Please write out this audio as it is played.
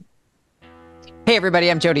Hey, everybody,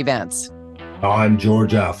 I'm Jody Vance. I'm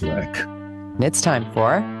George Affleck. And it's time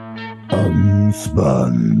for.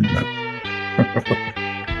 UnSpun.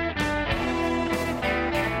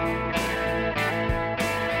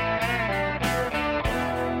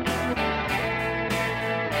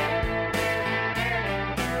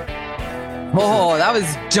 Oh, that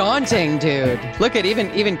was daunting, dude. Look at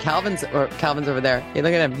even Calvin's over there. Hey,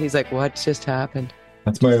 look at him. He's like, what just happened?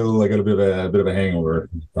 That's my I got a bit of a hangover.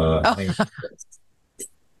 Hangover.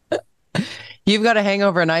 Oh, you've got a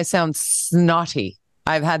hangover and I sound snotty.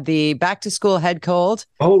 I've had the back to school head cold.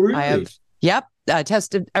 Oh, I really? have, yep,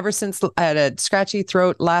 tested ever since I had a scratchy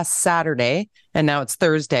throat last Saturday and now it's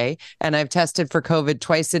Thursday. And I've tested for COVID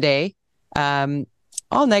twice a day. Um,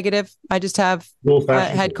 all negative. I just have Old a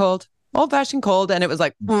fashioned. head cold, old fashioned cold. And it was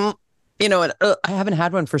like, and I haven't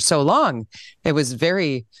had one for so long. It was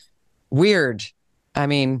very weird. I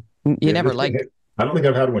mean, you never like. I don't think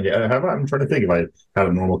I've had one yet. Have I? I'm trying to think if I had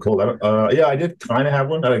a normal cold. I don't, yeah, I did kind of have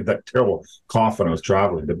one. I had that terrible cough when I was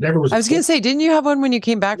traveling, but never was I a was going cold. to say, didn't you have one when you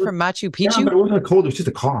came back from Machu Yeah, Picchu? but it wasn't a cold. It was just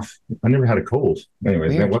a cough. I never had a cold.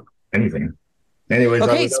 Anyways, it Weird. wasn't anything. Anyways, I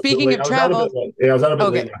Okay, was out a bit speaking late. of I was out a travel. bit late. Yeah, I was out a bit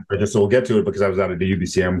late. Okay. Just so we'll get to it because I was out at the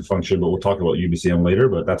UBCM function, but we'll talk about UBCM later.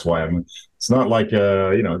 But that's why I'm. It's not like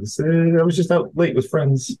I was just out late with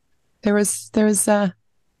friends. There was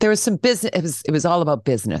some business. It was all about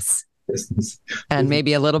business Business, and business,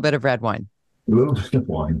 maybe a little bit of red wine. a little bit of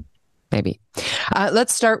wine. Maybe.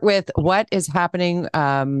 Let's start with what is happening.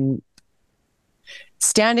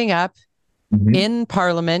 Standing up Mhm. in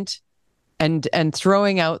Parliament and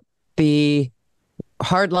throwing out the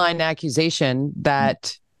hardline accusation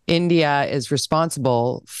that India is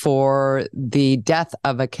responsible for the death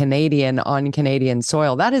of a Canadian on Canadian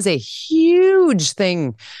soil. That is a huge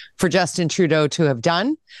thing for Justin Trudeau to have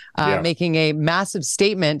done, Yeah. making a massive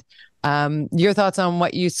statement. Your thoughts on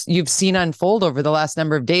what you've seen unfold over the last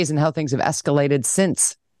number of days and how things have escalated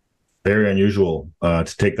since? Very unusual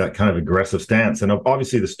to take that kind of aggressive stance. And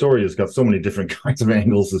obviously, the story has got so many different kinds of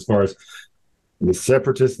angles as far as the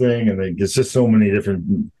separatist thing, and there's just so many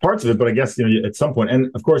different parts of it. But I guess at some point, and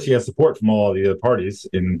of course, he has support from all the other parties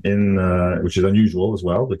in which is unusual as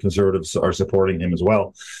well. The Conservatives are supporting him as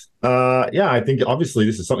well. Yeah, I think obviously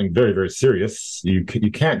this is something very, very serious. You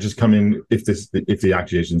can't just come in if the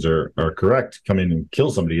accusations are correct, come in and kill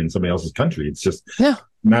somebody in somebody else's country. It's just Yeah.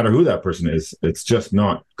 no matter who that person is, it's just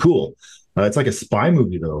not cool. It's like a spy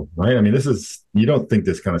movie, though, right? I mean, you don't think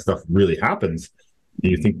this kind of stuff really happens.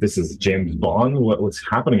 You think this is James Bond? What's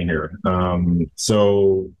happening here?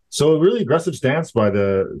 So a really aggressive stance by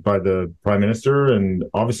the prime minister, and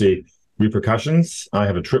obviously repercussions. I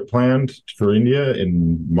have a trip planned for India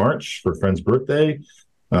in March for a friend's birthday.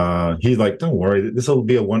 He's like, don't worry, this will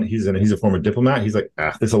be a one. He's a former diplomat. He's like,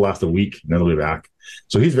 this will last a week, and then he'll be back.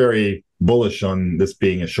 So he's very bullish on this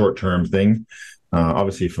being a short term thing.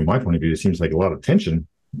 Obviously, from my point of view, it seems like a lot of tension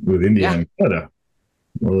with India Yeah. and Canada.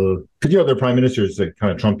 Because their prime minister is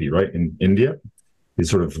kind of Trumpy, right? In India, he's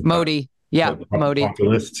sort of Modi. Yeah. Modi.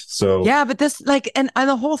 populist. So Yeah, but this and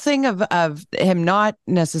the whole thing of him not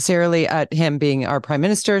necessarily him being our prime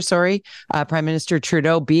minister, sorry, Prime Minister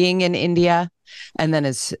Trudeau being in India, and then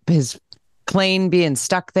his plane being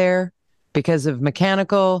stuck there because of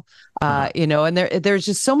mechanical, and there's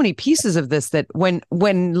just so many pieces of this that when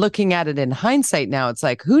looking at it in hindsight now, it's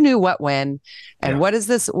like who knew what when, and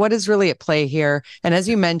yeah, what is really at play here, and as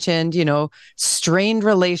you mentioned, strained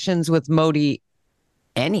relations with Modi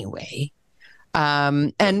anyway.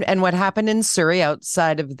 And what happened in Surrey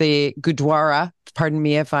outside of the Gurdwara, pardon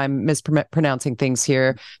me if I'm mispronouncing things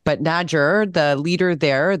here, but Najjar, the leader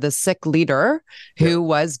there, the Sikh leader yeah, who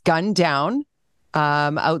was gunned down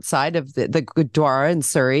outside of the Gurdwara in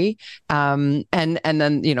Surrey, and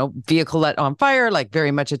then vehicle lit on fire, like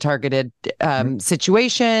very much a targeted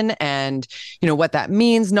situation, and what that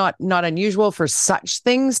means. Not unusual for such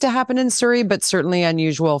things to happen in Surrey, but certainly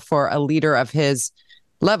unusual for a leader of his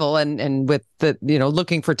level, and with the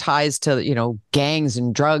looking for ties to gangs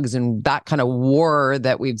and drugs and that kind of war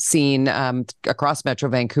that we've seen across Metro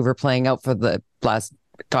Vancouver playing out for the last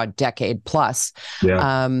decade plus.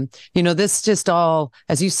 yeah. This just all,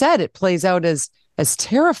 as you said, it plays out as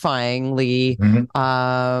terrifyingly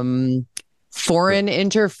Mhm. foreign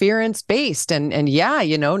interference based, and yeah,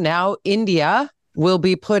 now India will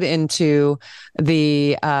be put into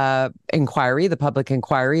the the public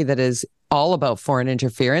inquiry that is all about foreign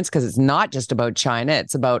interference, because it's not just about China,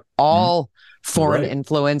 it's about all foreign Right.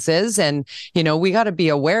 influences. And we got to be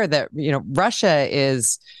aware that Russia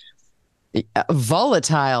is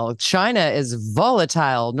volatile. China is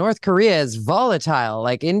volatile. North Korea is volatile.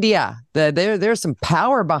 Like India, there's some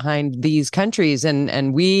power behind these countries,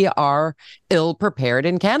 and we are ill prepared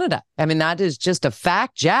in Canada. I mean, that is just a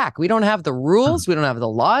fact, Jack. We don't have the rules, we don't have the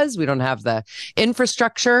laws, we don't have the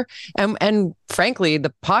infrastructure, and frankly,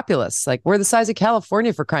 the populace. Like, we're the size of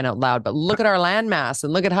California, for crying out loud. But look at our landmass,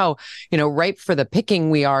 and look at how ripe for the picking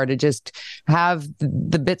we are to just have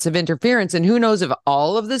the bits of interference. And who knows if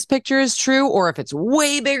all of this picture is true, or if it's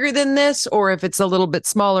way bigger than this, or if it's a little bit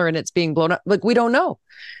smaller and it's being blown up. Like, we don't know.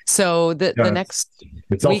 So the next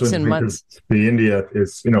weeks and months. The India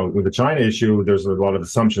is, with the China issue, there's a lot of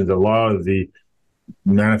assumptions. A lot of the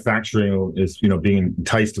manufacturing is, being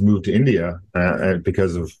enticed to move to India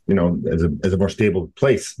because of, as a more stable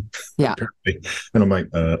place. Yeah. Apparently. And I'm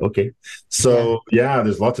like, okay. So,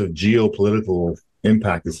 there's lots of geopolitical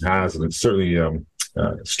impact this has, and it's certainly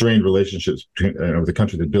strained relationships between the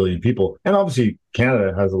country with 1 billion people. And obviously,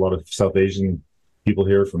 Canada has a lot of South Asian people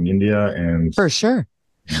here from India. And for sure.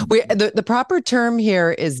 The proper term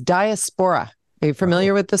here is diaspora. Are you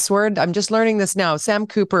familiar with this word? I'm just learning this now. Sam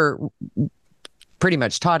Cooper pretty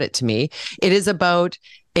much taught it to me. It is about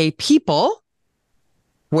a people,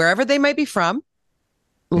 wherever they might be from,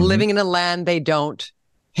 living in a land they don't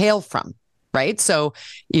hail from, right? So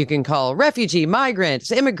you can call refugee,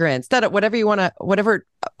 migrants, immigrants, whatever you want to, whatever,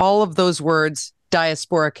 all of those words,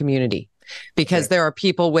 diaspora community, because there are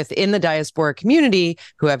people within the diaspora community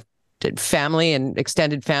who have family and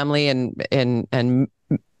extended family and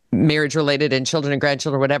marriage related and children and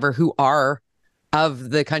grandchildren, whatever, who are of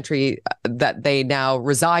the country that they now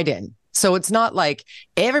reside in. So it's not like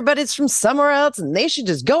everybody's from somewhere else and they should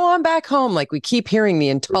just go on back home. Like we keep hearing the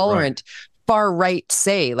intolerant far right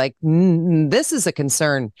say, like, this is a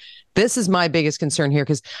concern. This is my biggest concern here.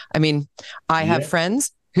 Because I mean, I have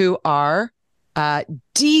friends who are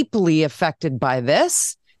deeply affected by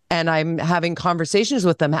this. And I'm having conversations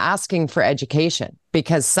with them asking for education,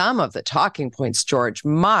 because some of the talking points, George,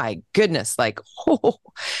 my goodness, like,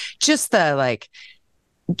 just the like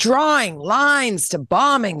drawing lines to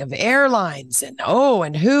bombing of airlines and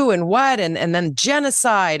who and what, and then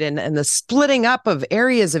genocide and the splitting up of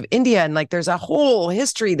areas of India. And like, there's a whole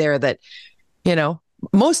history there that,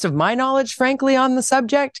 most of my knowledge, frankly, on the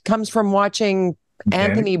subject comes from watching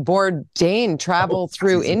Anthony Bourdain travel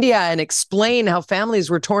through India and explain how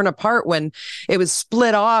families were torn apart when it was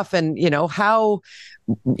split off, and how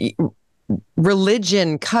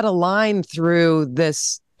religion cut a line through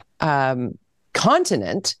this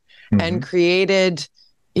continent and created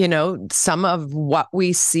some of what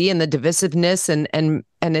we see in the divisiveness,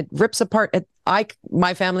 and it rips apart.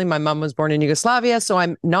 My family, my mom was born in Yugoslavia, so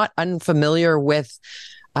I'm not unfamiliar with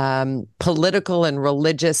political and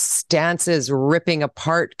religious stances ripping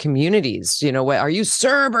apart communities. Are you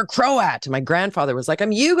Serb or Croat? My grandfather was like,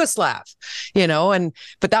 I'm Yugoslav,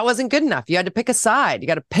 but that wasn't good enough. You had to pick a side. You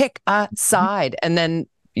got to pick a side, and then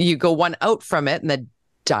you go one out from it, and the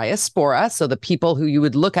diaspora, so the people who you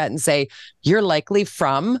would look at and say, you're likely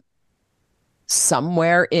from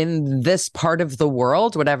somewhere in this part of the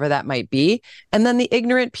world, whatever that might be. And then the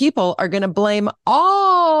ignorant people are going to blame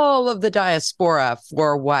all of the diaspora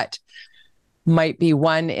for what might be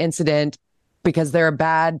one incident, because they're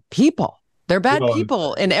bad people. They're bad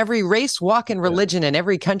people in every race, walk, and religion, in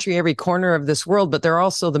every country, every corner of this world. But they're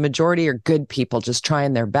also, the majority are good people just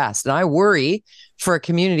trying their best. And I worry for a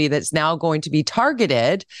community that's now going to be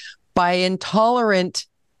targeted by intolerant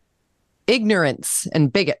ignorance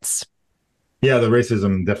and bigots. Yeah, the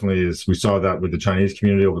racism definitely is. We saw that with the Chinese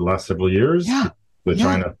community over the last several years, the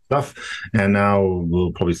China stuff, and now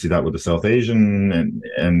we'll probably see that with the South Asian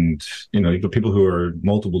and the people who are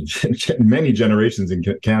many generations in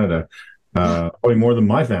Canada, probably more than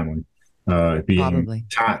my family, being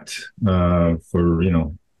attacked for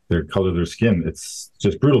their color of their skin. It's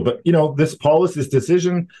just brutal. But this policy, this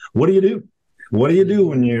decision, what do you do? What do you do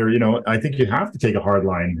when you're, I think you have to take a hard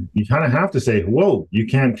line. You kind of have to say, whoa, you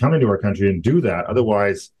can't come into our country and do that.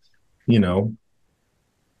 Otherwise,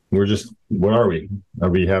 we're just, what are we?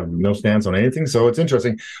 We have no stance on anything. So it's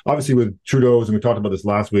interesting. Obviously with Trudeau's, and we talked about this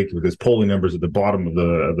last week, with his polling numbers at the bottom of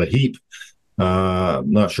the heap. I'm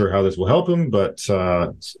not sure how this will help him, but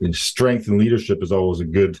strength and leadership is always a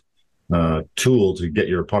good tool to get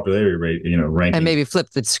your popularity rate, ranking. And maybe flip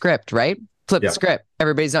the script, right? Flip the script.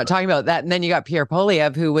 Everybody's not talking about that. And then you got Pierre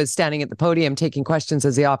Poilievre, who was standing at the podium taking questions,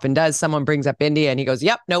 as he often does. Someone brings up India and he goes,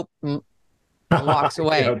 yep, nope, and walks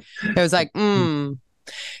away. It was like,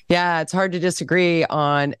 yeah, it's hard to disagree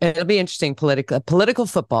on. It'll be interesting, political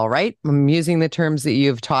football, right? I'm using the terms that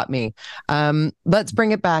you've taught me. Let's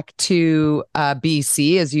bring it back to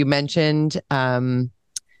BC, as you mentioned.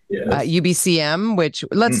 Yes. UBCM, which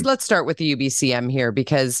let's start with the UBCM here,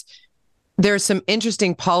 because there's some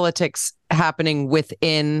interesting politics happening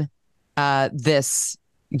within this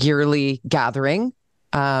yearly gathering.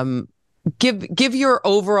 Give your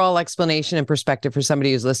overall explanation and perspective for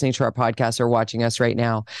somebody who's listening to our podcast or watching us right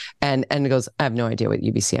now and goes, I have no idea what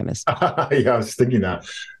UBCM is. Yeah, I was thinking that.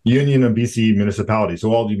 Union of BC Municipalities.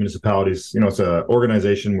 So all the municipalities, it's an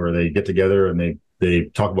organization where they get together and they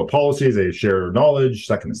talk about policies, they share knowledge,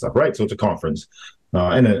 that kind of stuff, right? So it's a conference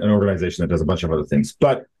and an organization that does a bunch of other things.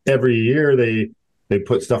 But every year they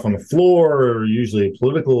put stuff on the floor, usually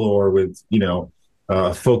political or with,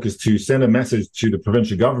 focus to send a message to the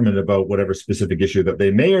provincial government about whatever specific issue that they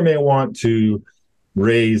may or may want to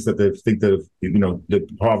raise, that they think that the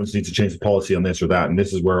province needs to change the policy on this or that, and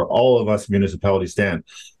this is where all of us municipalities stand.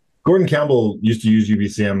 Gordon Campbell used to use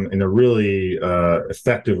UBCM in a really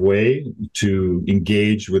effective way to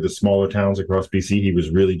engage with the smaller towns across BC. He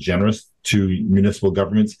was really generous to municipal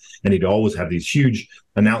governments, and he'd always have these huge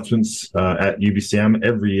announcements at UBCM.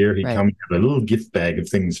 Every year he'd come with a little gift bag of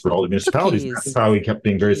things for all the municipalities. That's how he kept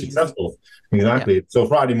being very successful. Exactly. Yeah. So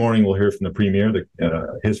Friday morning we'll hear from the Premier,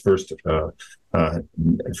 his first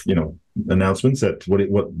announcements at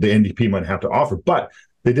what the NDP might have to offer. But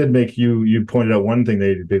they did make you pointed out one thing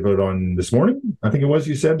they voted on this morning. I think it was,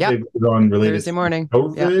 you said. Yep. They voted on related Thursday morning.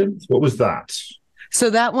 COVID. Yep. What was that? So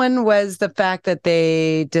that one was the fact that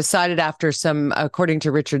they decided after some, according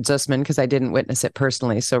to Richard Zussman, because I didn't witness it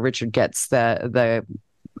personally, so Richard gets the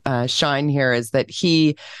shine here, is that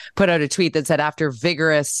he put out a tweet that said after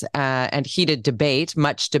vigorous and heated debate,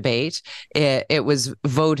 much debate, it was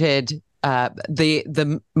voted,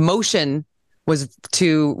 the motion was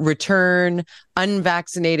to return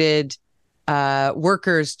unvaccinated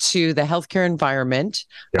workers to the healthcare environment,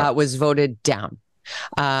 was voted down.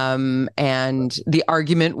 And the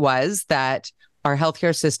argument was that our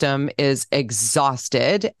healthcare system is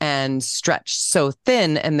exhausted and stretched so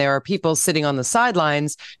thin, and there are people sitting on the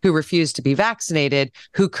sidelines who refuse to be vaccinated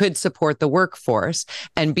who could support the workforce.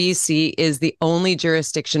 And BC is the only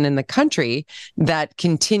jurisdiction in the country that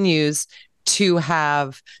continues to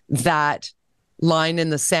have that line in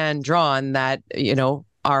the sand drawn that,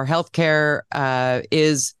 our healthcare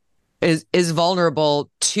is vulnerable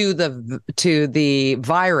to the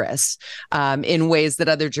virus in ways that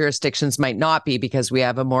other jurisdictions might not be, because we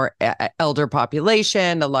have a more elder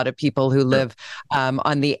population, a lot of people who live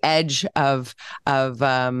on the edge of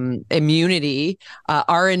immunity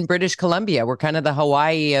are in British Columbia. We're kind of the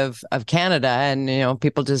Hawaii of Canada, and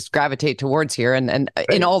people just gravitate towards here. And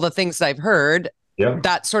in all the things that I've heard,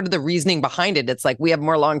 that's sort of the reasoning behind it. It's like we have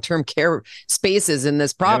more long-term care spaces in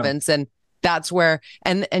this province, and that's where,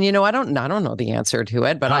 and I don't know the answer to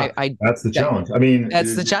it, but I that's the challenge. I mean,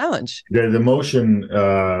 that's the challenge. The motion,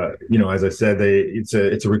 as I said, it's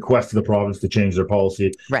a request to the province to change their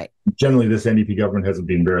policy. Right. Generally, this NDP government hasn't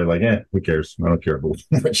been very who cares? I don't care about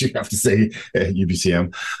what you have to say,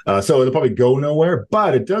 UBCM. So it'll probably go nowhere,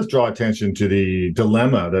 but it does draw attention to the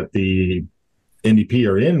dilemma that the NDP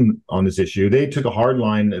are in on this issue. They took a hard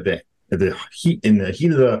line in the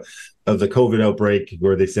heat of the COVID outbreak,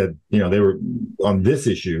 where they said, they were on this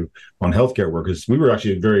issue on healthcare workers. We were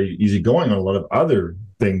actually very easygoing on a lot of other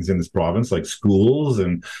things in this province, like schools,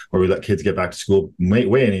 and where we let kids get back to school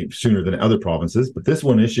way sooner than other provinces. But this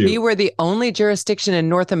one issue, we were the only jurisdiction in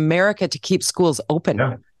North America to keep schools open.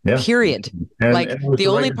 Yeah. Period. And the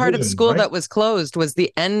only part of school that was closed was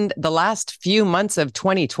the last few months of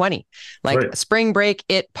 2020. Spring break,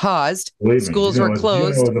 it paused. Schools were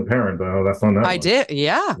closed. As a parent, that's on that. I did.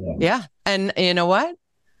 Yeah. And you know what?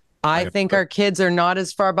 I think our kids are not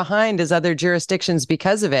as far behind as other jurisdictions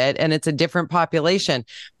because of it, and it's a different population.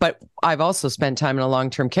 But I've also spent time in a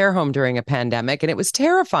long-term care home during a pandemic, and it was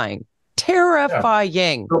terrifying. Yeah.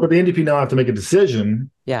 But the NDP now have to make a decision.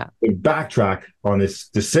 Backtrack on this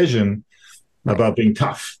decision about being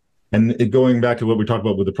tough, and going back to what we talked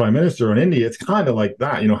about with the Prime Minister on India. It's kind of like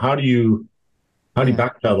that. How do you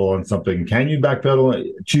backpedal on something? Can you backpedal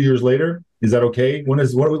 2 years later? Is that okay? What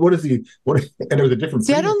is and there was a different.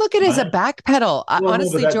 See, I don't look at it as a backpedal.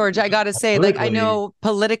 Honestly, George, I got to say, I know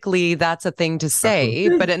politically that's a thing to say,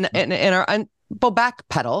 but in our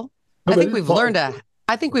backpedal, I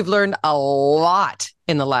think we've learned a lot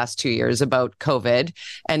in the last 2 years about COVID.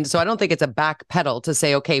 And so I don't think it's a backpedal to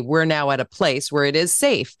say, okay, we're now at a place where it is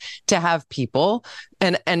safe to have people.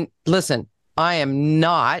 And listen, I am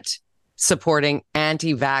not supporting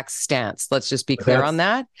anti-vax stance. Let's just be clear on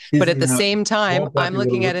that. But at the same time, I'm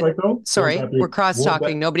looking at it. Sorry, we're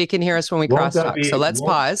cross-talking. Nobody can hear us when we cross-talk. So let's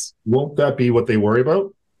pause. Won't that be what they worry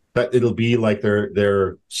about? That it'll be like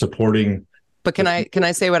they're supporting But can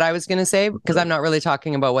I say what I was going to say? Because I'm not really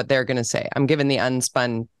talking about what they're going to say. I'm giving the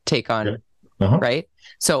unspun take on, right?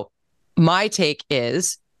 So my take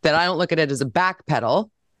is that I don't look at it as a backpedal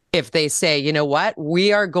if they say, you know what,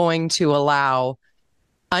 we are going to allow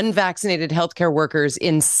unvaccinated healthcare workers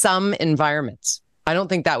in some environments. I don't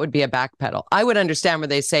think that would be a backpedal. I would understand where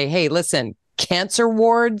they say, hey, listen, cancer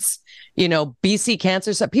wards, BC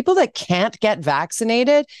cancer, people that can't get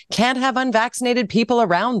vaccinated can't have unvaccinated people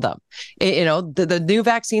around them. The new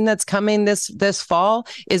vaccine that's coming this fall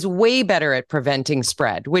is way better at preventing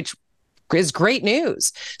spread, which is great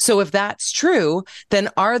news. So if that's true, then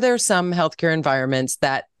are there some healthcare environments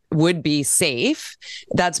that would be safe?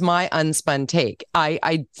 That's my unspun take.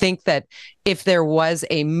 I think that if there was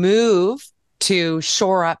a move to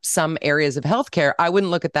shore up some areas of healthcare, I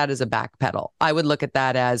wouldn't look at that as a backpedal. I would look at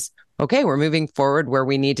that as, okay, we're moving forward where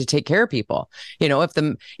we need to take care of people. If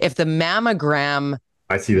the mammogram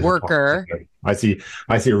worker, I see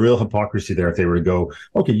a real hypocrisy there. If they were to go,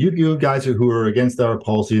 okay, you guys who were against our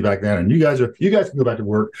policy back then, and you guys can go back to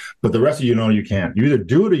work, but the rest of you can't. You either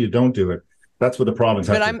do it or you don't do it. That's what the province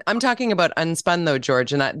has. But I'm talking about unspun though,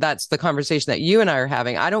 George, and that's the conversation that you and I are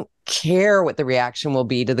having. I don't care what the reaction will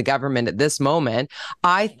be to the government at this moment.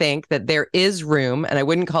 I think that there is room, and I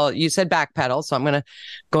wouldn't call it. You said backpedal, so I'm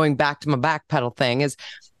going back to my backpedal thing. Is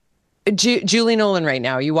Julie Nolan right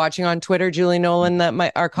now? Are you watching on Twitter, Julie Nolan,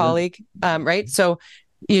 our colleague, right? So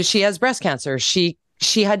she has breast cancer. She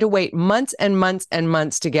had to wait months and months and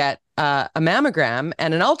months to get a mammogram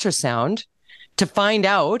and an ultrasound to find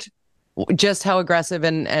out just how aggressive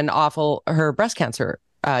and awful her breast cancer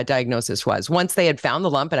diagnosis was. Once they had found the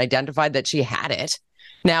lump and identified that she had it,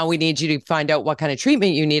 now we need you to find out what kind of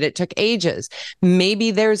treatment you need. It took ages.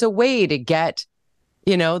 Maybe there's a way to get,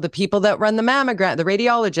 the people that run the mammogram, the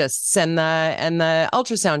radiologists and the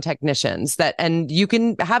ultrasound technicians and you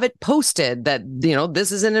can have it posted that,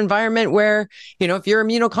 this is an environment where, if you're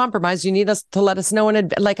immunocompromised, you need us to let us know in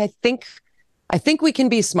advance. Like, I think we can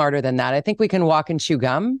be smarter than that. I think we can walk and chew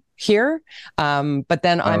gum here. But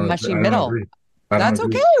then I'm mushy middle. That's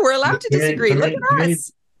okay. We're allowed to disagree. Look at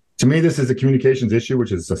us. To me, this is a communications issue,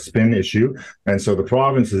 which is a spin issue. And so the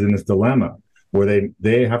province is in this dilemma where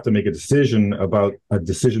they have to make a decision about a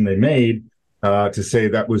decision they made to say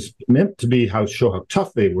that was meant to be show how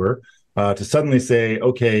tough they were, to suddenly say,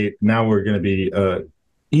 okay, now we're going to be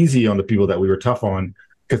easy on the people that we were tough on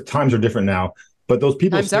because times are different now. But those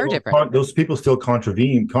people still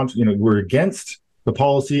contravene. We're against the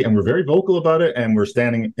policy, and we're very vocal about it, and we're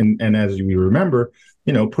standing. And as we remember,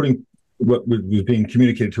 putting what was being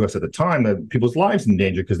communicated to us at the time, that people's lives in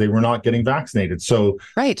danger because they were not getting vaccinated. So,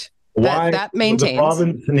 right, why that maintains. The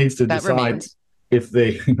province needs to decide if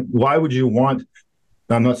they. Why would you want?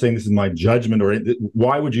 I'm not saying this is my judgment, or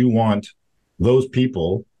why would you want those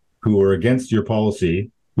people who are against your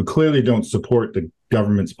policy, who clearly don't support the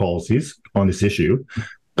government's policies on this issue,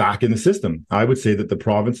 back in the system? I would say that the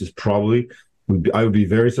province is I would be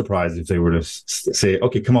very surprised if they were to say,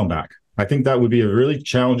 okay, come on back. I think that would be a really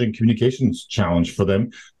challenging communications challenge for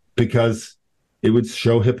them because it would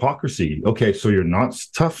show hypocrisy. Okay, so you're not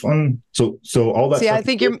tough on so all that. See, I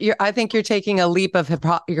think you're taking a leap of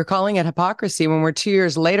you're calling it hypocrisy when we're 2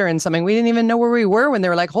 years later in something we didn't even know where we were when they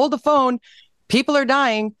were like, hold the phone, people are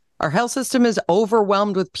dying. Our health system is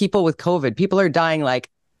overwhelmed with people with COVID. People are dying like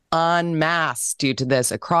en masse due to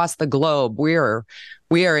this across the globe. We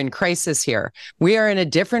are in crisis here. We are in a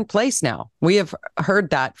different place now. We have heard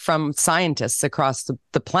that from scientists across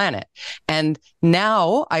the planet. And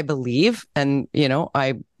now I believe, and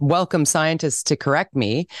I welcome scientists to correct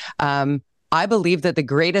me, I believe that the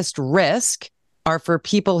greatest risk are for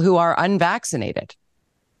people who are unvaccinated.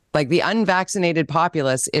 Like the unvaccinated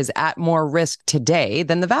populace is at more risk today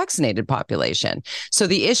than the vaccinated population. So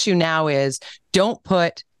the issue now is don't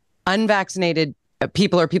put unvaccinated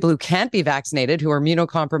people or people who can't be vaccinated, who are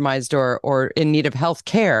immunocompromised or in need of health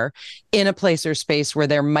care in a place or space where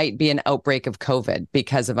there might be an outbreak of COVID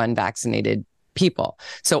because of unvaccinated people.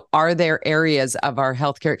 So are there areas of our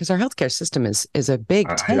healthcare, because our healthcare system is a big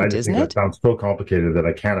tent, isn't it? It sounds so complicated that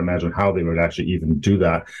I can't imagine how they would actually even do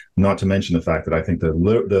that. Not to mention the fact that I think the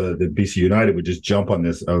BC United would just jump on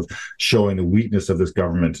this of showing the weakness of this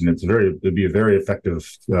government, and it'd be a very effective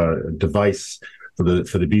device for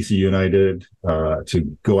the BC United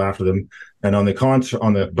to go after them. And on the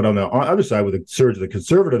other side, with the surge of the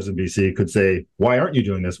Conservatives in BC, could say, why aren't you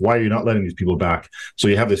doing this? Why are you not letting these people back? So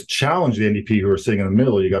you have this challenge, the NDP who are sitting in the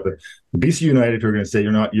middle. You got the BC United who are going to say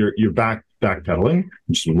you're backpedaling,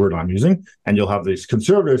 which is a word I'm using, and you'll have these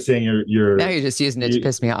Conservatives saying you're now you're just using it to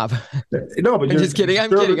piss me off. No, but I'm just kidding. I'm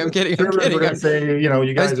kidding. We're going to say,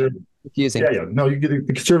 you guys are confusing. Yeah, yeah. No, the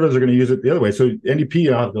Conservatives are going to use it the other way. So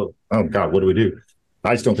NDP, oh God, what do we do?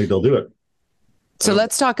 I just don't think they'll do it. So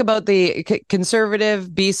let's talk about the Conservative,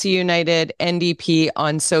 BC United, NDP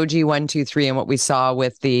on SOGI 123 and what we saw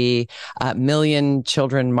with the Million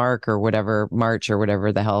Children March or whatever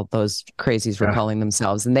the hell those crazies were calling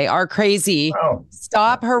themselves. And they are crazy. Oh.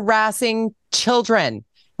 Stop harassing children.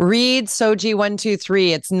 Read SOGI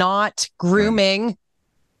 123. It's not grooming. Right.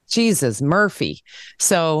 Jesus, Murphy.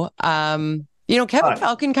 So, Kevin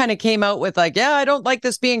Falcon kind of came out with like, yeah, I don't like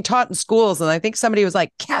this being taught in schools. And I think somebody was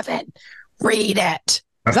like, Kevin, read it.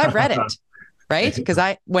 Because I read it, right? Because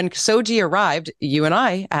when SOGI arrived, you and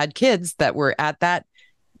I had kids that were at that,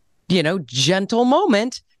 gentle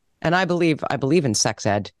moment. And I believe in sex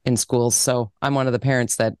ed in schools. So I'm one of the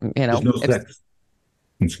parents that, There's no sex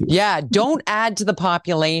in schools. Yeah, don't add to the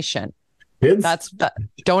population. Kids?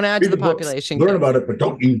 Don't add to the population. Learn about it, but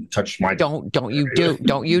don't you touch my. Don't you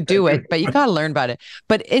do it. But you got to learn about it.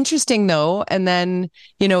 But interesting though, and then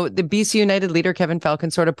the BC United leader Kevin Falcon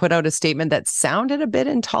sort of put out a statement that sounded a bit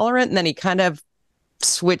intolerant, and then he kind of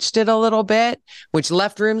switched it a little bit, which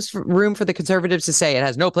left room for the Conservatives to say it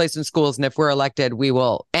has no place in schools, and if we're elected, we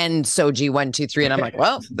will end SOGI 123. And I'm like,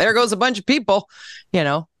 well, there goes a bunch of people,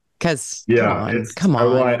 Because come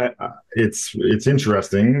on. It's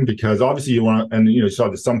interesting because obviously you want, and you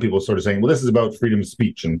saw some people sort of saying, well, this is about freedom of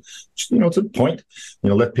speech, and it's a point.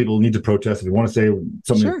 Let people need to protest if they want to say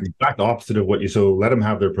something the exact opposite of what so let them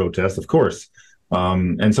have their protest, of course.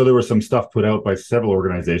 And so there was some stuff put out by several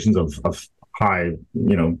organizations of high,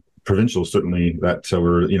 provincial certainly that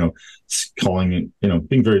were calling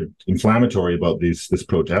being very inflammatory about this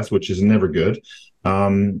protest, which is never good.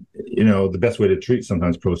 The best way to treat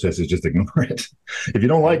sometimes protest is just ignore it. If you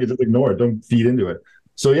don't like it, just ignore it. Don't feed into it.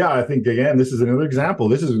 So yeah, I think again, this is another example.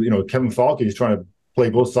 This is, Kevin Falcon, he's trying to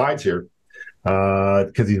play both sides here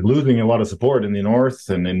because he's losing a lot of support in the north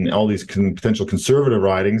and in all these potential conservative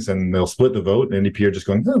ridings, and they'll split the vote. And NDP are just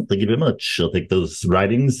going, oh, thank you very much. I'll take those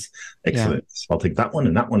ridings. Excellent. Yeah. I'll take that one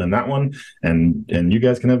and that one and that one, and you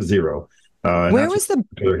guys can have zero. Where was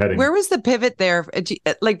the pivot there,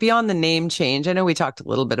 like beyond the name change? I know we talked a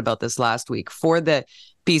little bit about this last week for the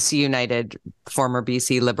BC United, former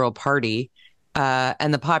BC Liberal Party,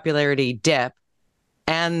 and the popularity dip,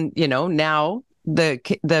 and now the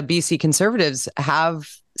BC Conservatives have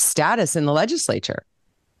status in the legislature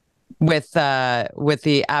with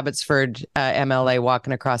the Abbotsford MLA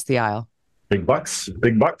walking across the aisle. Big bucks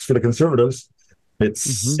for the Conservatives.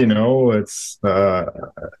 It's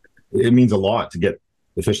it means a lot to get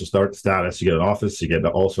official status. You get an office, you get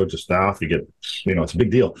all sorts of staff, you get, it's a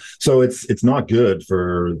big deal. So it's not good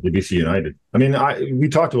for the BC United. I mean, we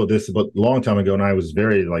talked about this a long time ago, and I was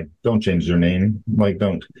very like, don't change their name. Like,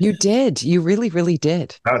 don't. You did. You really, really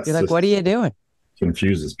did. You're like, what are you doing?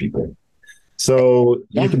 Confuses people. So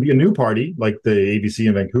it can be a new party, like the ABC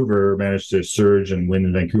in Vancouver managed to surge and win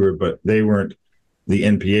in Vancouver, but they weren't the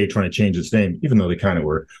NPA trying to change its name, even though they kind of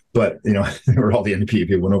were. But, they were all the NPA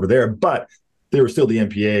people went over there, but they were still the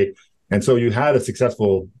NPA. And so you had a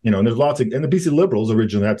successful, and there's lots of, and the BC Liberals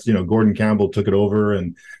originally, that's, Gordon Campbell took it over,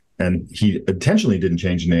 and he intentionally didn't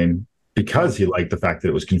change the name because he liked the fact that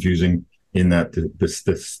it was confusing, in that the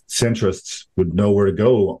centrists would know where to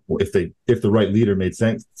go if the right leader made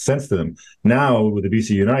sense to them. Now with the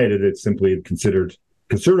BC United, it's simply considered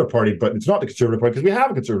Conservative Party, but it's not the Conservative Party because we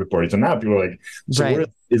have a Conservative Party. So now people are like, so where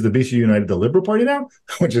is the BC United the Liberal Party now?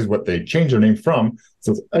 Which is what they changed their name from.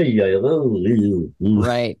 So it's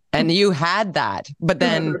right. And you had that, but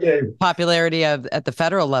then popularity at the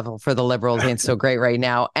federal level for the Liberals ain't so great right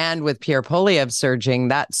now. And with Pierre Poilievre surging,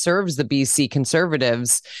 that serves the BC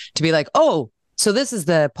Conservatives to be like, oh, so this is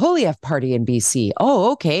the Poilievre Party in BC.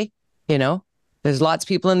 Oh, okay. There's lots of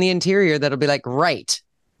people in the interior that'll be like, right.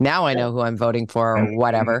 Now I know who I'm voting for, or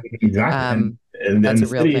whatever. Exactly. And that's a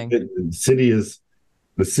real thing.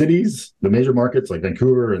 The cities, the major markets like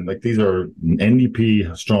Vancouver, and like these are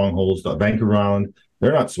NDP strongholds. Vancouver Island,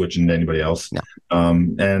 they're not switching to anybody else. No.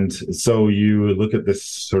 And so you look at this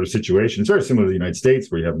sort of situation. It's very similar to the United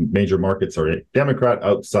States, where you have major markets are Democrat,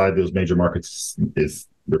 outside those major markets is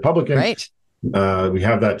Republican. Right. We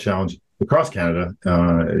have that challenge across Canada.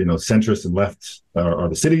 Centrist and left are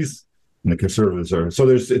the cities. And the Conservatives are. So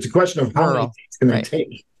it's a question of how many seats can they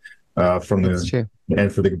take from That's true.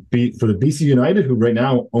 And for the BC United, who right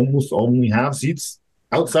now almost only have seats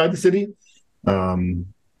outside the city,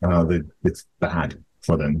 it's bad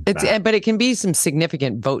for them. But it can be some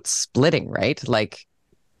significant vote splitting, right? Like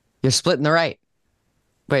you're splitting the right,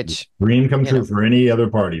 which dream come true for any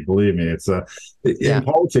other party. Believe me, it's in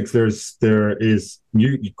politics. There is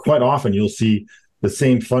quite often you'll see the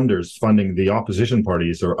same funders funding the opposition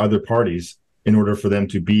parties or other parties in order for them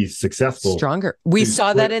to be successful. Stronger. We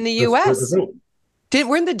saw that in the U.S.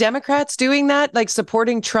 Weren't the Democrats doing that, like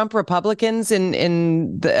supporting Trump Republicans in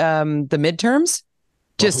the midterms?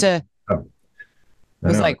 Just to, it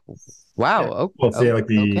was like, wow. Yeah. Well, say like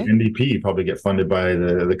the NDP probably get funded by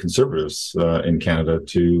the Conservatives in Canada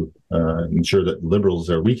to ensure that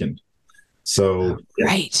Liberals are weakened. So,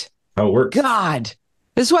 right. How it works. God.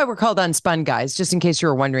 This is why we're called UnSpun, guys, just in case you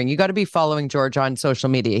were wondering. You got to be following George on social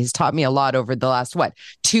media. He's taught me a lot over the last,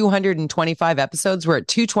 225 episodes? We're at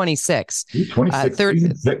 226.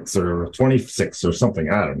 26 or 26 or something.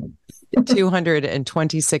 I don't know.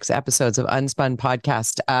 226 episodes of UnSpun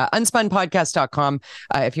Podcast. UnSpunPodcast.com.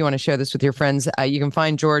 If you want to share this with your friends, you can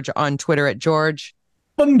find George on Twitter at George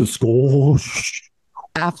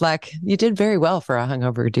Affleck. You did very well for a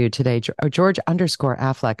hungover dude today. George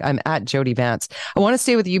 _Affleck. I'm at Jody Vance. I want to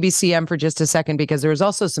stay with UBCM for just a second because there was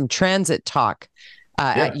also some transit talk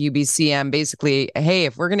at UBCM. Basically, hey,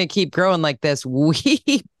 if we're going to keep growing like this, we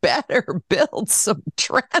better build some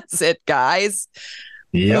transit, guys.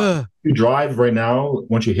 Yeah. You drive right now,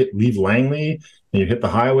 once you leave Langley and you hit the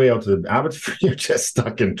highway out to Abbotsford, you're just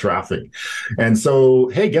stuck in traffic. And so,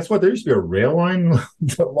 hey, guess what? There used to be a rail line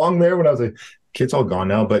along there when I was a kid's all gone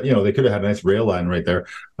now, but they could have had a nice rail line right there.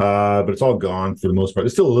 But it's all gone for the most part.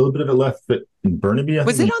 There's still a little bit of it left in Burnaby.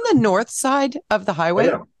 Was it on the north side of the highway?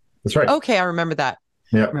 Oh, yeah, that's right. Okay, I remember that.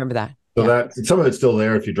 Yeah, I remember that. So that some of it's still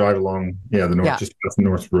there if you drive along, the north, just past the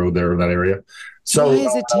North Road there in that area. So why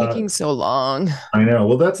is it taking so long? I know.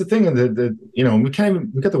 Well, that's the thing, and we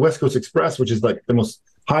got the West Coast Express, which is like the most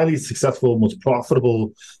highly successful, most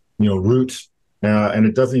profitable, route, and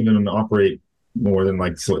it doesn't even operate more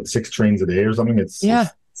than 6 trains a day or something. It's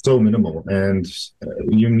so minimal, and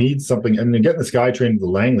you need something. And they're getting the SkyTrain to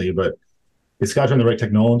Langley, but is SkyTrain the right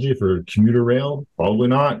technology for commuter rail? Probably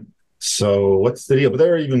not. So what's the deal? But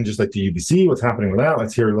they're even just like the UBC, what's happening with that?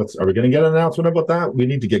 Are we going to get an announcement about that? We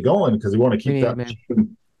need to get going because we want to keep that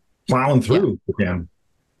plowing through if we can,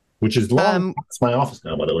 which is long. It's my office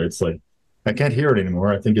now, by the way. It's like, I can't hear it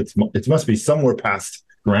anymore. I think it must be somewhere past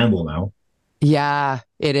Granville now. Yeah,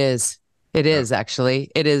 it is. It is actually.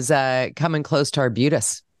 It is coming close to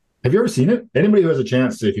Arbutus. Have you ever seen it? Anybody who has a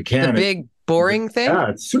chance to, if you can. The big boring thing? Yeah,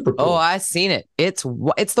 it's super cool. Oh, I've seen it. It's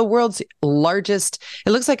the world's largest.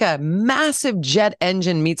 It looks like a massive jet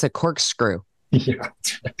engine meets a corkscrew. Yeah.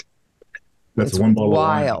 That's one bottle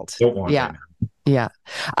wild. Don't want yeah. Yeah.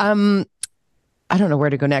 I don't know where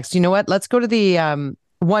to go next. You know what? Let's go to the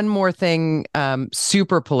one more thing,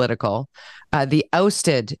 super political. The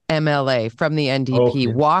ousted MLA from the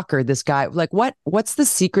NDP, Walker, this guy, what's the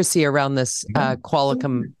secrecy around this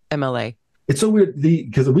Qualicum MLA? It's so weird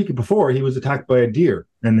because a week before he was attacked by a deer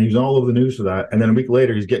and he was all over the news for that. And then a week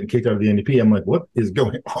later, he's getting kicked out of the NDP. I'm like, what is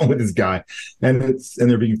going on with this guy? And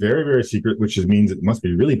they're being very, very secret, which means it must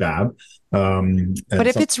be really bad. But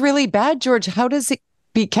if it's really bad, George, how is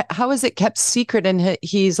it kept secret and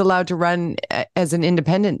he's allowed to run as an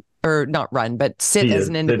independent? Or not run, but sit as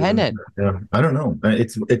an independent. Yeah, I don't know.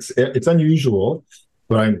 It's unusual,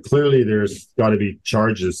 but clearly there's got to be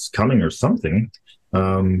charges coming or something.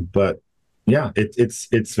 But yeah,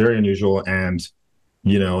 it's very unusual, and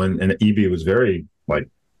and EB was very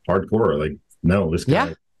hardcore. No, this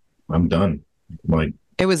guy, I'm done.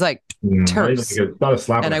 It was terse. Not a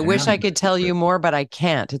slap. And I wish I could tell you more, but I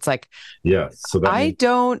can't. It's so I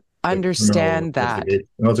don't understand that.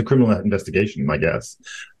 It's a criminal investigation, I guess.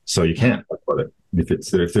 So you can't talk about it.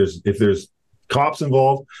 If there's cops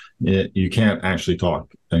involved, you can't actually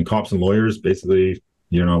talk. And cops and lawyers, basically,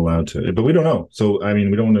 you're not allowed to. But we don't know. So I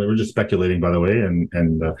mean, we don't know. We're just speculating, by the way.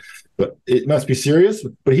 But it must be serious.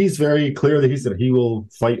 But he's very clear that he said he will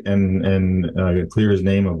fight and clear his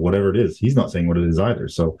name of whatever it is. He's not saying what it is either.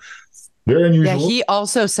 So very unusual. Yeah, he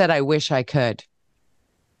also said, "I wish I could,"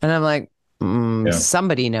 and I'm like,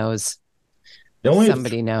 somebody knows.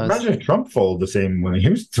 Somebody knows. Imagine if Trump followed the same when he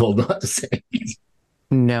was told not to say it.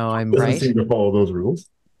 No, I'm right. Doesn't seem to follow those rules.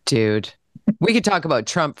 Dude, we could talk about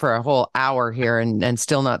Trump for a whole hour here and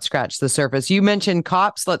still not scratch the surface. You mentioned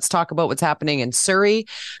cops. Let's talk about what's happening in Surrey.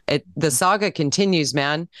 The saga continues,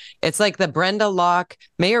 man. It's like the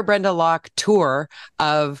Mayor Brenda Locke tour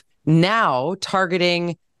of now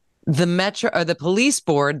targeting the Metro or the police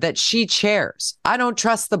board that she chairs. I don't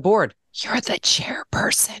trust the board. You're the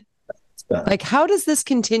chairperson. How does this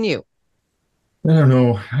continue? I don't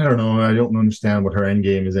know. I don't understand what her end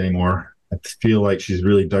game is anymore. I feel like she's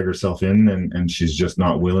really dug herself in and she's just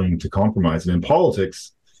not willing to compromise. And in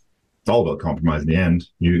politics, it's all about compromise in the end.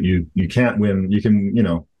 You can't win. You can,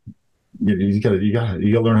 you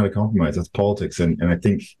gotta learn how to compromise. That's politics. And I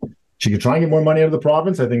think she could try and get more money out of the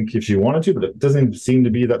province, I think, if she wanted to, but it doesn't seem to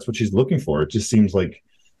be that's what she's looking for. It just seems like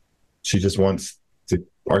she just wants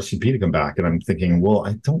RCP to come back. And I'm thinking, well,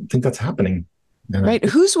 I don't think that's happening. Right.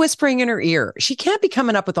 Who's whispering in her ear? She can't be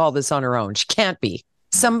coming up with all this on her own. She can't be.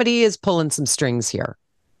 Somebody is pulling some strings here.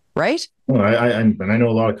 Right? Well, I know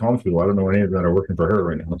a lot of comms people. I don't know any of them that are working for her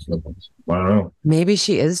right now. So I don't know. Maybe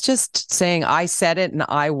she is just saying, I said it and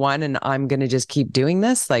I won and I'm going to just keep doing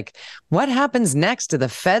this. Like, what happens next? Do the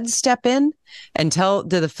feds step in and does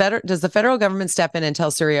the federal government step in and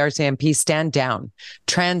tell Surrey RCMP, stand down,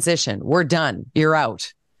 transition, we're done, you're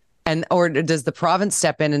out? Or does the province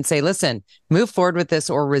step in and say, listen, move forward with this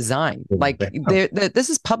or resign? Like, this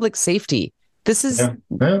is public safety. This is,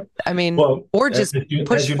 I mean, or just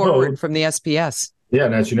push forward from the SPS. Yeah,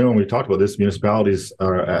 and as you know, when we talked about this, municipalities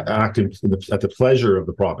are acting at the pleasure of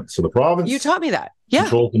the province. So the province, you taught me that,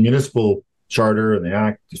 controls the municipal charter and the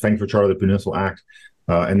act, thank for charter, the municipal act,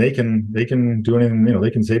 and they can do anything. You know,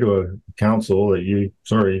 they can say to a council that you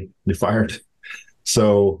fired.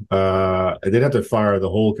 So they'd have to fire the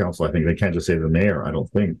whole council. I think they can't just say to the mayor. I don't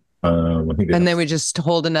think. I think they would just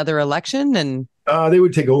hold another election and they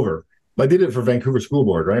would take over. I did it for Vancouver School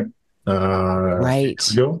Board, right?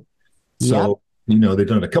 Right. Ago. So, they've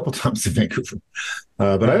done it a couple times in Vancouver.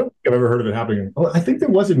 But I don't think I've ever heard of it happening. Well, I think there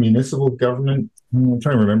was a municipal government. I'm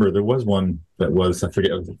trying to remember. There was one that was, I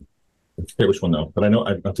forget which one though, but I know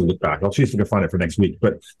I have to look back. I'll see if I can find it for next week.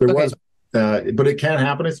 But there was, but it can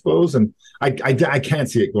happen, I suppose. And I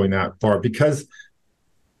can't see it going that far because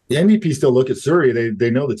the NDP still look at Surrey. They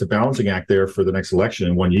know that's a balancing act there for the next election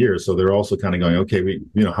in 1 year. So they're also kind of going, okay,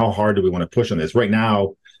 how hard do we want to push on this? Right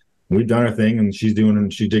now, we've done our thing, and she's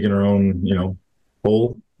digging her own,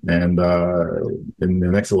 hole. And in the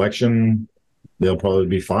next election, they'll probably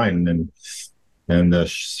be fine. And for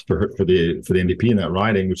the NDP in that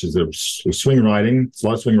riding, which is a swing riding, it's a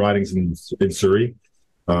lot of swing ridings in Surrey.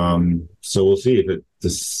 So we'll see if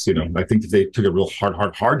I think if they took a real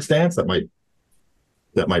hard stance, that might.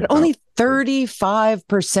 Only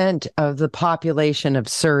 35% of the population of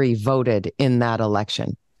Surrey voted in that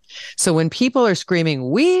election. So when people are screaming,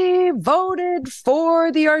 we voted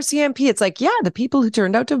for the RCMP, it's like, yeah, the people who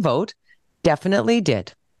turned out to vote definitely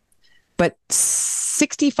did. But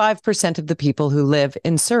 65% of the people who live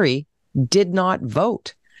in Surrey did not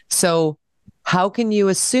vote. So how can you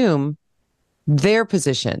assume their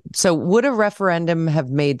position? So would a referendum have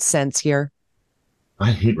made sense here?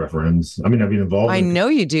 I hate referendums. I mean, I've been involved. I know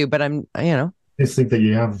you do, but I just think that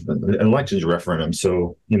you have an elections referendum.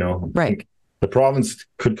 So, right. The province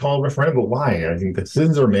could call a referendum, but why? I think the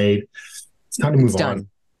decisions are made. It's time to move on.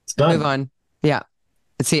 It's done. Move on. Yeah.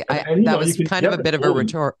 See, that was kind of a bit of a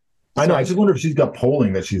retort. I know. I just wonder if she's got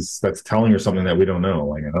polling that's telling her something that we don't know.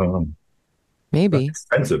 Like, I don't know. Maybe. It's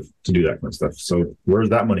expensive to do that kind of stuff. So where's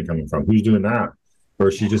that money coming from? Who's doing that? Or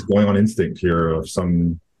is she just going on instinct here of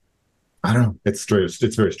some... I don't know. It's strange.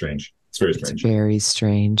 It's very strange. It's very strange. It's very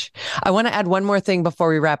strange. I want to add one more thing before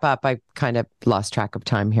we wrap up. I kind of lost track of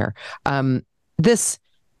time here. This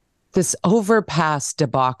overpass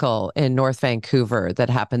debacle in North Vancouver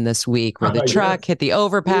that happened this week, where the truck hit the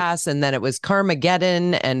overpass and then it was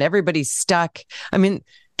Carmageddon and everybody's stuck. I mean,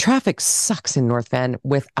 traffic sucks in North Van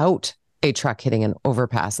without a truck hitting an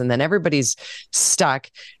overpass, and then everybody's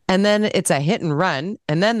stuck, and then it's a hit and run,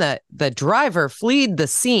 and then the driver fled the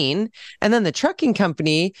scene, and then the trucking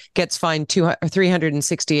company gets fined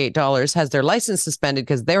 $368, has their license suspended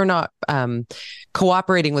because they're not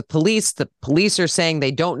cooperating with police. The police are saying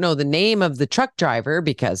they don't know the name of the truck driver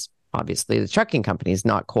because obviously the trucking company is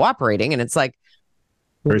not cooperating, and it's like,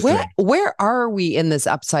 where are we in this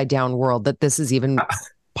upside down world that this is even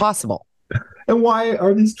possible? And why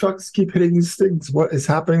are these trucks keep hitting these things? What is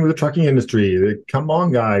happening with the trucking industry? Come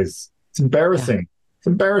on, guys. It's embarrassing. Yeah. It's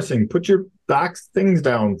embarrassing. Put your back things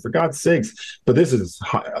down, for God's sakes. But this is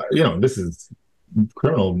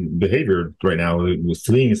criminal behavior right now.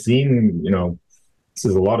 Fleeing a scene, this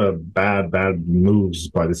is a lot of bad moves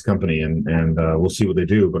by this company, and we'll see what they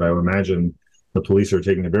do. But I would imagine the police are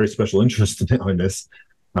taking a very special interest in this.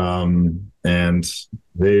 And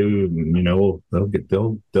they,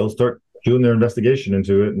 they'll start doing their investigation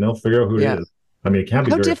into it, and they'll figure out who it is. I mean, it can't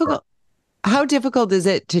be very difficult. How difficult is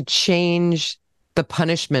it to change the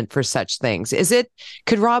punishment for such things?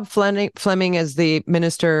 Could Rob Fleming, as the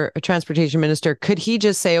transportation minister, could he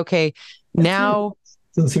just say, okay, now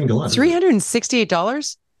doesn't seem like a lot.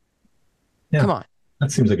 $368? Yeah. Come on.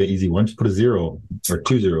 That seems like an easy one. Just put a zero or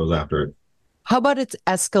 2 zeros after it. How about it's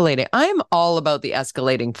escalating? I'm all about the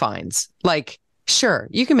escalating fines. Like, sure,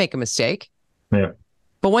 you can make a mistake. Yeah.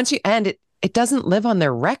 But once it doesn't live on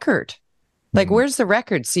their record. Like, where's the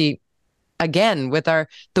record? See, again, with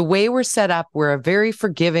the way we're set up, we're a very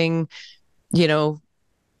forgiving,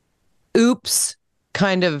 oops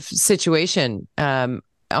kind of situation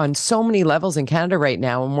on so many levels in Canada right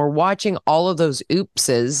now. And we're watching all of those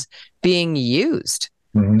oopses being used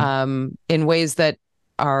in ways that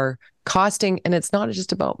are costing. And it's not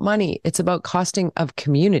just about money. It's about costing of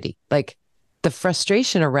community. Like the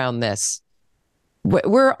frustration around this,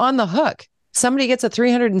 we're on the hook. Somebody gets a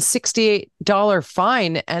 $368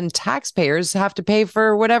 fine and taxpayers have to pay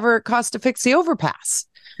for whatever it costs to fix the overpass.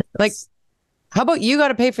 Like, how about you got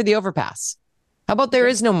to pay for the overpass? How about there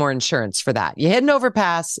is no more insurance for that? You hit an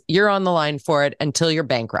overpass, you're on the line for it until you're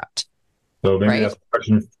bankrupt. So maybe that's a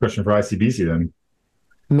question for ICBC then.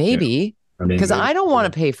 Maybe. Yeah. Because I don't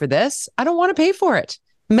want to pay for this. I don't want to pay for it.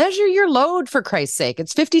 Measure your load, for Christ's sake.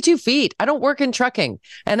 It's 52 feet. I don't work in trucking.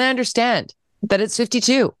 And I understand that it's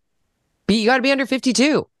 52. But you got to be under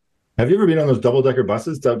 52. Have you ever been on those double-decker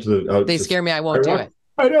buses out to the... They scare me. I won't do it.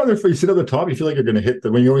 I know. You sit on the top, you feel like you're going to hit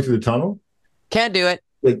when you're going through the tunnel. Can't do it.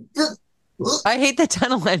 I hate the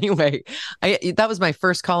tunnel anyway. That was my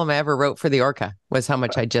first column I ever wrote for the Orca, was how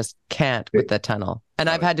much I just can't with the tunnel. And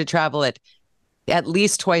I've had to travel it at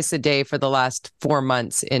least twice a day for the last 4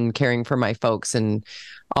 months in caring for my folks and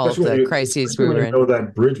all of the crises we were in.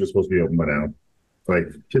 That bridge was supposed to be open by now. Like,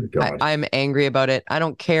 good God. I'm angry about it. I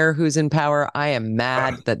don't care who's in power. I am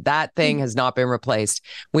mad that thing has not been replaced.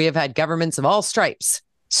 We have had governments of all stripes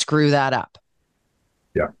screw that up.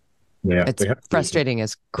 Yeah. It's frustrating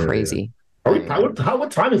as crazy. What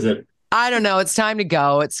time is it? I don't know. It's time to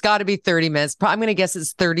go. It's got to be 30 minutes. I'm going to guess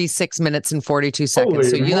it's 36 minutes and 42 seconds.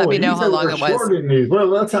 So you let me know how long it was. Well,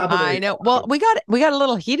 that's happening. I know. Well, we got a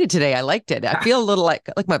little heated today. I liked it. I feel a little like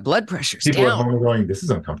my blood pressure's down. People at home going, this is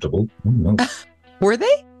uncomfortable. No. Were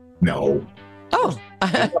they? No. Oh,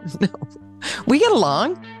 no. We get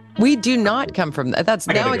along. We do not come from that.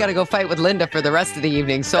 I got to go fight with Linda for the rest of the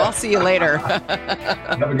evening. So I'll see you later.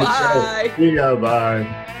 Have a good show. See ya.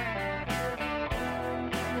 Bye.